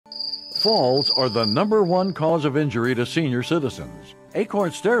Falls are the #1 cause of injury to senior citizens. Acorn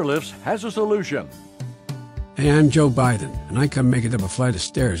Stairlifts has a solution. Hey, I'm Joe Biden, and I couldn't make it up a flight of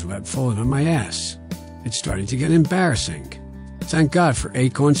stairs without falling on my ass. It's starting to get embarrassing. Thank God for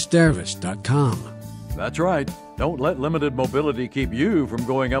acornstairlifts.com. That's right. Don't let limited mobility keep you from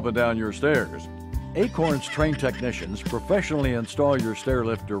going up and down your stairs. Acorn's trained technicians professionally install your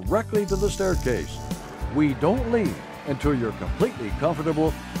stairlift directly to the staircase. We don't leave until you're completely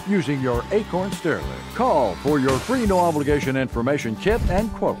comfortable using your Acorn Stairlift. Call for your free no-obligation information kit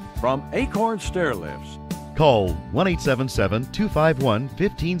and quote from Acorn Stairlifts. Call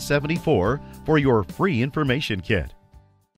 1-877-251-1574 for your free information kit.